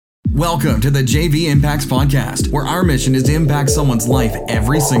Welcome to the JV Impacts Podcast, where our mission is to impact someone's life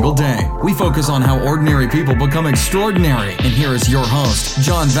every single day. We focus on how ordinary people become extraordinary. And here is your host,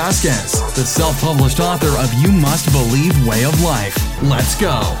 John Vasquez, the self-published author of You Must Believe Way of Life. Let's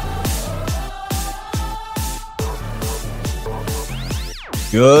go.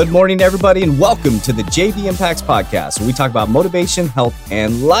 Good morning, everybody, and welcome to the JV Impacts Podcast, where we talk about motivation, health,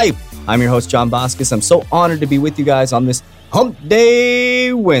 and life. I'm your host, John Vasquez. I'm so honored to be with you guys on this Hump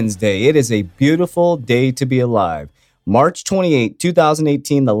Day Wednesday. It is a beautiful day to be alive. March 28,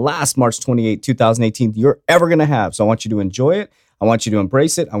 2018, the last March 28, 2018 you're ever going to have. So I want you to enjoy it. I want you to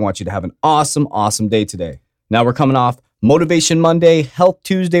embrace it. I want you to have an awesome, awesome day today. Now we're coming off Motivation Monday, Health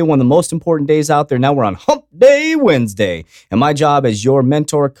Tuesday, one of the most important days out there. Now we're on Hump Day Wednesday. And my job as your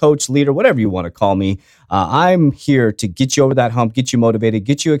mentor, coach, leader, whatever you want to call me, I'm here to get you over that hump, get you motivated,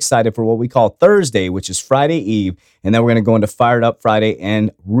 get you excited for what we call Thursday, which is Friday Eve. And then we're going to go into Fired Up Friday and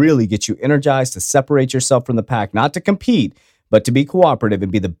really get you energized to separate yourself from the pack, not to compete, but to be cooperative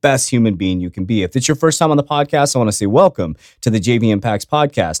and be the best human being you can be. If it's your first time on the podcast, I want to say welcome to the JV Impacts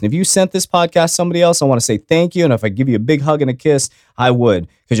Podcast. And if you sent this podcast to somebody else, I want to say thank you. And if I give you a big hug and a kiss, I would,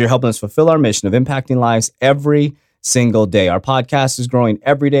 because you're helping us fulfill our mission of impacting lives every single day. Our podcast is growing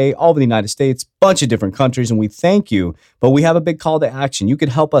every day, all over the United States, bunch of different countries, and we thank you. But we have a big call to action. You could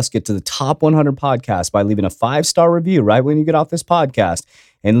help us get to the top 100 podcasts by leaving a 5-star review right when you get off this podcast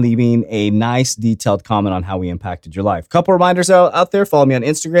and leaving a nice detailed comment on how we impacted your life. Couple reminders out there. Follow me on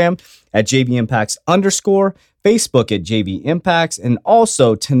Instagram at JVImpacts_, Facebook at JV Impacts. And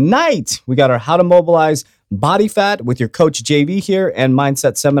also tonight, we got our How to Mobilize Body Fat with your coach JV here and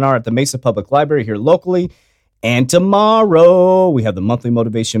Mindset Seminar at the Mesa Public Library here locally. And tomorrow, we have the Monthly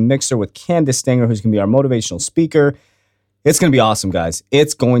Motivation Mixer with Candace Stanger, who's going to be our motivational speaker. It's going to be awesome, guys.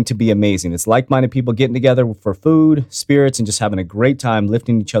 It's going to be amazing. It's like-minded people getting together for food, spirits, and just having a great time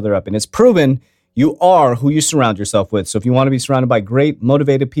lifting each other up. And it's proven you are who you surround yourself with. So if you want to be surrounded by great,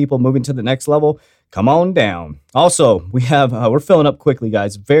 motivated people moving to the next level, come on down. Also, we have we're filling up quickly,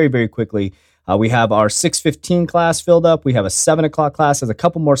 guys, very, very quickly. We have our 6:15 class filled up. We have a 7 o'clock class. There's a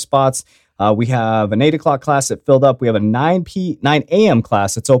couple more spots. We have an 8 o'clock class that filled up. We have a 9 a.m.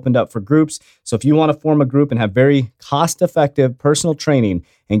 class that's opened up for groups. So if you want to form a group and have very cost-effective personal training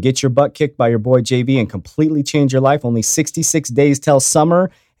and get your butt kicked by your boy JV and completely change your life, only 66 days till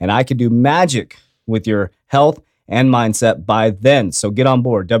summer, and I could do magic with your health and mindset by then. So get on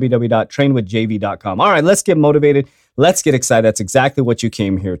board, www.trainwithjv.com. All right, let's get motivated. Let's get excited. That's exactly what you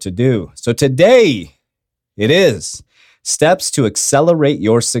came here to do. So today, it is steps to accelerate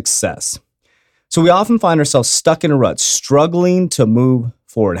your success. So we often find ourselves stuck in a rut, struggling to move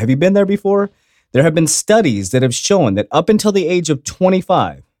forward. Have you been there before? There have been studies that have shown that up until the age of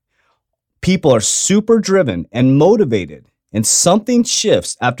 25, people are super driven and motivated, and something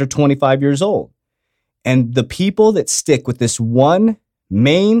shifts after 25 years old. And the people that stick with this one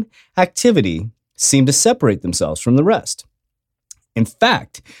main activity seem to separate themselves from the rest. In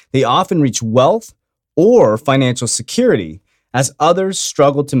fact, they often reach wealth or financial security as others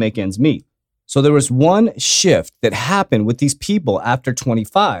struggle to make ends meet. So there was one shift that happened with these people after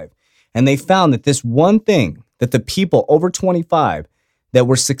 25, and they found that this one thing that the people over 25 that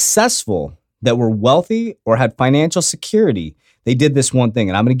were successful, that were wealthy or had financial security, they did this one thing.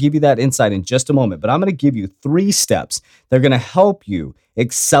 And I'm going to give you that insight in just a moment, but I'm going to give you 3 steps that are going to help you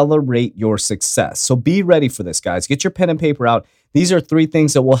accelerate your success. So be ready for this, guys. Get your pen and paper out. These are 3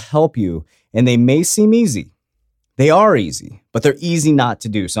 things that will help you, and they may seem easy. They are easy, but they're easy not to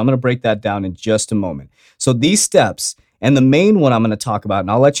do. So I'm going to break that down in just a moment. So these steps, and the main one I'm going to talk about, and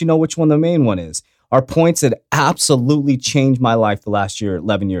I'll let you know which one the main one is, are points that absolutely changed my life the last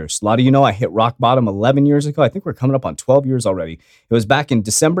 11 years. A lot of you know I hit rock bottom 11 years ago. I think we're coming up on 12 years already. It was back in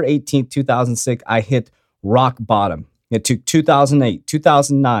December 18th, 2006, I hit rock bottom. It took 2008,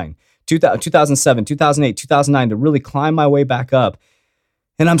 2009, 2007, 2008, 2009 to really climb my way back up.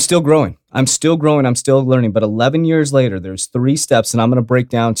 And I'm still growing. I'm still learning. But 11 years later, there's 3 steps, and I'm going to break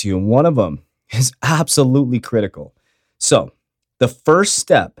down to you. And one of them is absolutely critical. So the first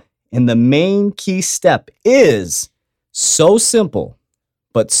step and the main key step is so simple,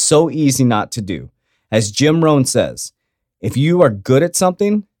 but so easy not to do. As Jim Rohn says, if you are good at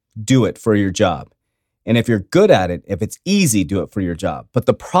something, do it for your job. And if you're good at it, if it's easy, do it for your job. But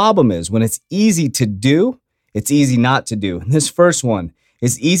the problem is when it's easy to do, it's easy not to do. And this first one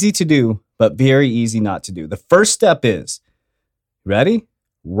is easy to do, but very easy not to do. The first step is, ready?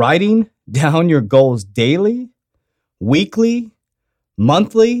 Writing down your goals daily, weekly,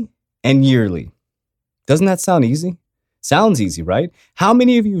 monthly, and yearly. Doesn't that sound easy? Sounds easy, right? How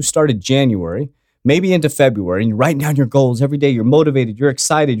many of you started January maybe into February, and you're writing down your goals every day. You're motivated. You're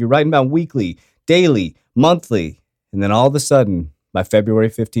excited. You're writing down weekly, daily, monthly. And then all of a sudden, by February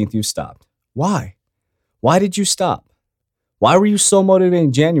 15th, you stopped. Why? Why did you stop? Why were you so motivated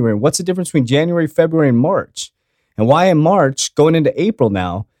in January? And what's the difference between January, February, and March? And why in March, going into April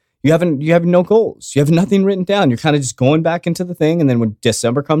now, you have no goals. You have nothing written down. You're kind of just going back into the thing. And then when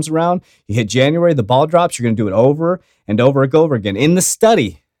December comes around, you hit January, the ball drops. You're going to do it over and over and over again. In the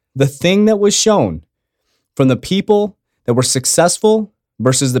study, the thing that was shown from the people that were successful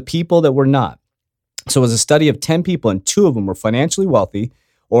versus the people that were not. So it was a study of 10 people, and 2 of them were financially wealthy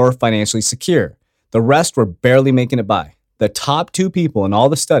or financially secure. The rest were barely making it by. The top 2 people in all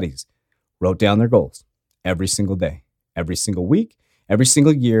the studies wrote down their goals every single day, every single week, every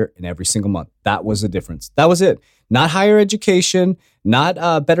single year, and every single month. That was the difference. That was it. Not higher education, not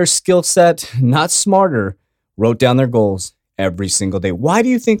a better skill set, not smarter, wrote down their goals every single day. Why do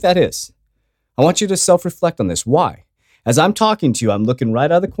you think that is? I want you to self-reflect on this. Why? As I'm talking to you, I'm looking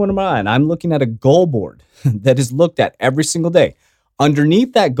right out of the corner of my eye, and I'm looking at a goal board that is looked at every single day.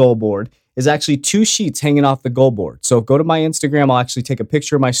 Underneath that goal board is actually 2 sheets hanging off the goal board. So go to my Instagram. I'll actually take a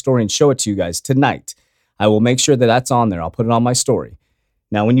picture of my story and show it to you guys tonight. I will make sure that that's on there. I'll put it on my story.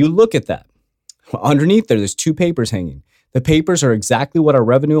 Now, when you look at that, underneath there's 2 papers hanging. The papers are exactly what our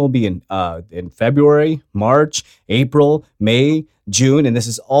revenue will be in February, March, April, May, June, and this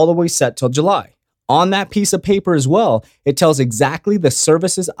is all the way set till July. On that piece of paper as well, it tells exactly the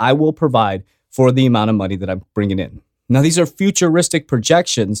services I will provide for the amount of money that I'm bringing in. Now, these are futuristic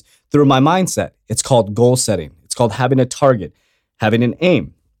projections through my mindset. It's called goal setting. It's called having a target, having an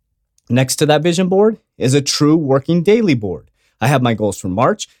aim. Next to that vision board is a true working daily board. I have my goals for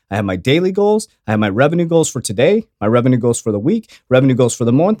March. I have my daily goals. I have my revenue goals for today, my revenue goals for the week, revenue goals for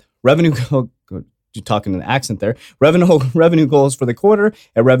the month, you're talking an accent there, revenue goals for the quarter,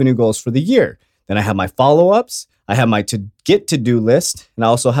 and revenue goals for the year. Then I have my follow-ups. I have my to-do list, and I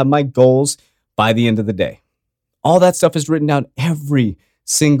also have my goals by the end of the day. All that stuff is written down every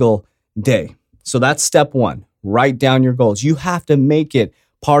single day. So that's step 1. Write down your goals. You have to make it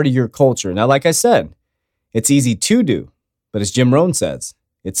part of your culture. Now, like I said, it's easy to do, but as Jim Rohn says,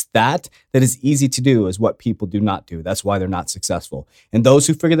 it's that is easy to do is what people do not do. That's why they're not successful. And those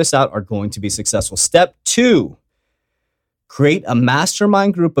who figure this out are going to be successful. Step 2, create a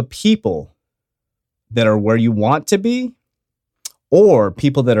mastermind group of people that are where you want to be or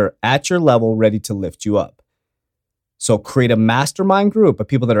people that are at your level ready to lift you up. So create a mastermind group of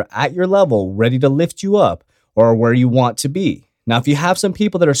people that are at your level ready to lift you up or where you want to be. Now, if you have some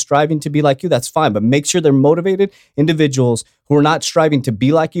people that are striving to be like you, that's fine, but make sure they're motivated individuals who are not striving to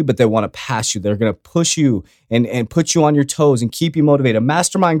be like you, but they want to pass you. They're going to push you and put you on your toes and keep you motivated.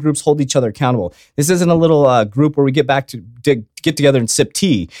 Mastermind groups hold each other accountable. This isn't a little group where we get together and sip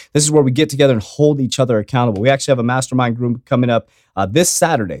tea. This is where we get together and hold each other accountable. We actually have a mastermind group coming up this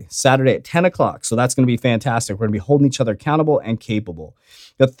Saturday at 10 o'clock. So that's going to be fantastic. We're going to be holding each other accountable and capable.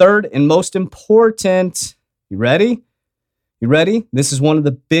 The third and most important, you ready? You ready? This is one of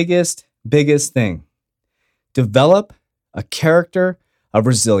the biggest thing. Develop a character of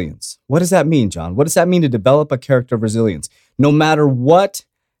resilience. What does that mean, John? What does that mean to develop a character of resilience? No matter what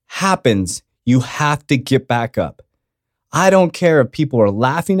happens, you have to get back up. I don't care if people are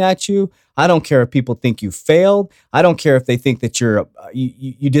laughing at you. I don't care if people think you failed. I don't care if they think that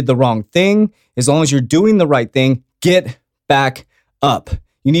you did the wrong thing. As long as you're doing the right thing, get back up.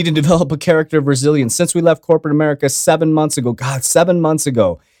 You need to develop a character of resilience. Since we left corporate America 7 months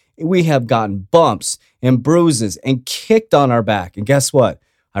ago, we have gotten bumps and bruises and kicked on our back. And guess what?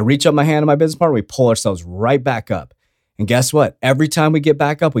 I reach up my hand to my business partner, we pull ourselves right back up. And guess what? Every time we get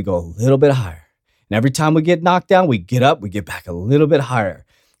back up, we go a little bit higher. And every time we get knocked down, we get up, we get back a little bit higher.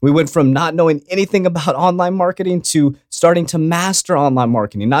 We went from not knowing anything about online marketing to starting to master online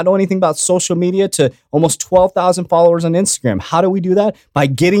marketing, not know anything about social media to almost 12,000 followers on Instagram. How do we do that? By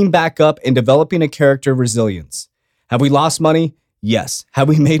getting back up and developing a character of resilience. Have we lost money? Yes. Have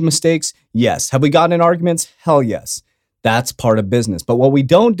we made mistakes? Yes. Have we gotten in arguments? Hell yes. That's part of business. But what we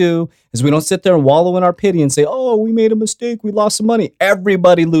don't do is we don't sit there and wallow in our pity and say, oh, we made a mistake. We lost some money.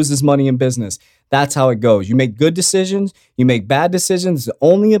 Everybody loses money in business. That's how it goes. You make good decisions. You make bad decisions. It's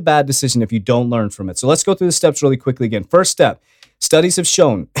only a bad decision if you don't learn from it. So let's go through the steps really quickly again. First step, studies have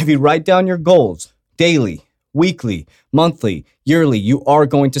shown if you write down your goals daily, weekly, monthly, yearly, you are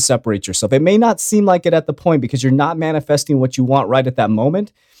going to separate yourself. It may not seem like it at the point because you're not manifesting what you want right at that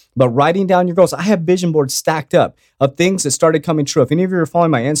moment. But writing down your goals, I have vision boards stacked up of things that started coming true. If any of you are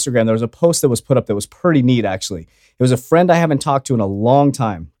following my Instagram, there was a post that was put up that was pretty neat, actually. It was a friend I haven't talked to in a long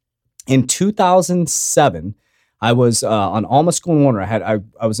time. In 2007, I was on Alma School and Warner.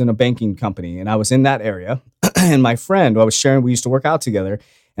 I was in a banking company, and I was in that area. And my friend, who I was sharing, we used to work out together,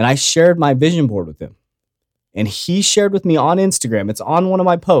 and I shared my vision board with him. And he shared with me on Instagram. It's on one of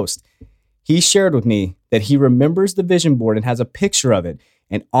my posts. He shared with me that he remembers the vision board and has a picture of it.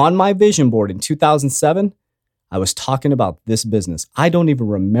 And on my vision board in 2007, I was talking about this business. I don't even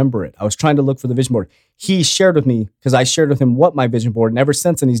remember it. I was trying to look for the vision board. He shared with me, because I shared with him what my vision board, and ever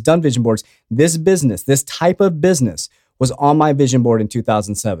since, and he's done vision boards, this business, this type of business was on my vision board in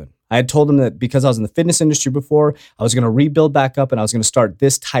 2007. I had told him that because I was in the fitness industry before, I was going to rebuild back up and I was going to start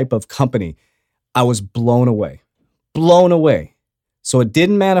this type of company. I was blown away. So it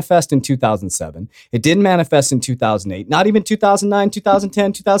didn't manifest in 2007. It didn't manifest in 2008, not even 2009,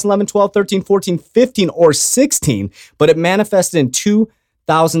 2010, 2011, 12, 13, 14, 15, or 16, but it manifested in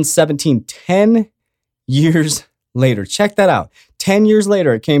 2017, 10 years later. Check that out. 10 years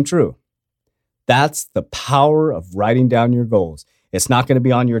later, it came true. That's the power of writing down your goals. It's not going to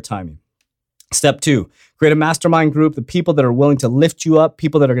be on your timing. Step 2, create a mastermind group, the people that are willing to lift you up,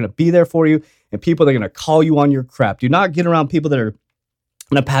 people that are going to be there for you, and people that are going to call you on your crap. Do not get around people that are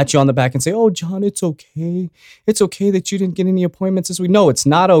going to pat you on the back and say, oh, John, it's okay. It's okay that you didn't get any appointments this week. No, it's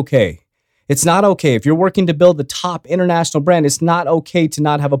not okay. It's not okay. If you're working to build the top international brand, it's not okay to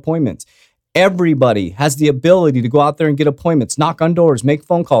not have appointments. Everybody has the ability to go out there and get appointments, knock on doors, make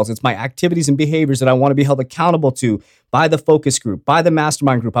phone calls. It's my activities and behaviors that I want to be held accountable to by the focus group, by the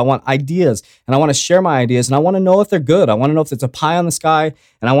mastermind group. I want ideas, and I want to share my ideas, and I want to know if they're good. I want to know if it's a pie on the sky,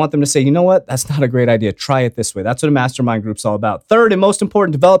 and I want them to say, you know what? That's not a great idea. Try it this way. That's what a mastermind group's all about. Third, and most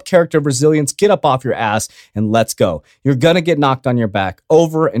important, develop character of resilience. Get up off your ass and let's go. You're going to get knocked on your back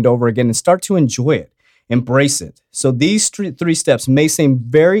over and over again, and start to enjoy it. Embrace it. So these three steps may seem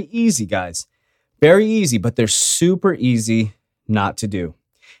very easy, guys. Very easy, but they're super easy not to do.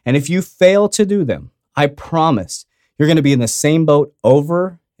 And if you fail to do them, I promise you're going to be in the same boat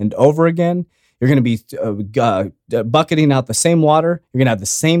over and over again. You're going to be bucketing out the same water. You're going to have the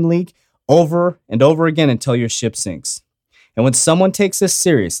same leak over and over again until your ship sinks. And when someone takes this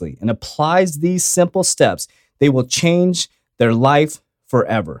seriously and applies these simple steps, they will change their life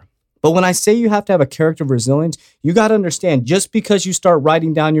forever. But when I say you have to have a character of resilience, you got to understand, just because you start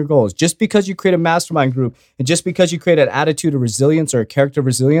writing down your goals, just because you create a mastermind group, and just because you create an attitude of resilience or a character of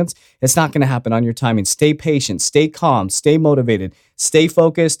resilience, it's not going to happen on your timing. Stay patient, stay calm, stay motivated, stay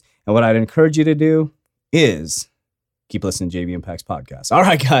focused. And what I'd encourage you to do is keep listening to JV Impacts Podcast. All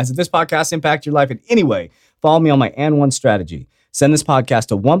right, guys, if this podcast impacts your life in any way, follow me on my And One strategy. Send this podcast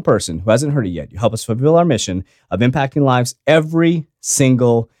to one person who hasn't heard it yet. You help us fulfill our mission of impacting lives every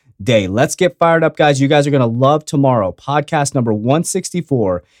single day. Let's get fired up, guys. You guys are going to love tomorrow. Podcast number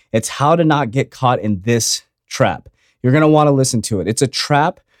 164. It's how to not get caught in this trap. You're going to want to listen to it. It's a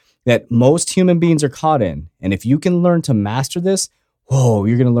trap that most human beings are caught in. And if you can learn to master this, whoa,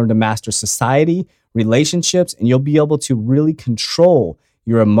 you're going to learn to master society, relationships, and you'll be able to really control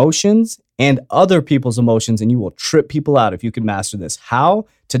your emotions and other people's emotions, and you will trip people out if you can master this. How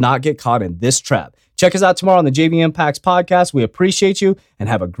to not get caught in this trap. Check us out tomorrow on the JV Impacts Podcast. We appreciate you, and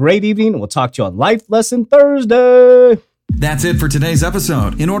have a great evening. We'll talk to you on Life Lesson Thursday. That's it for today's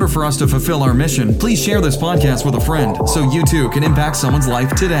episode. In order for us to fulfill our mission, please share this podcast with a friend so you too can impact someone's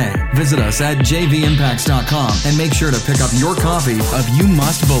life today. Visit us at jvimpacts.com and make sure to pick up your copy of You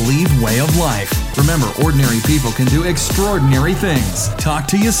Must Believe Way of Life. Remember, ordinary people can do extraordinary things. Talk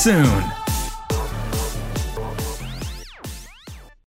to you soon.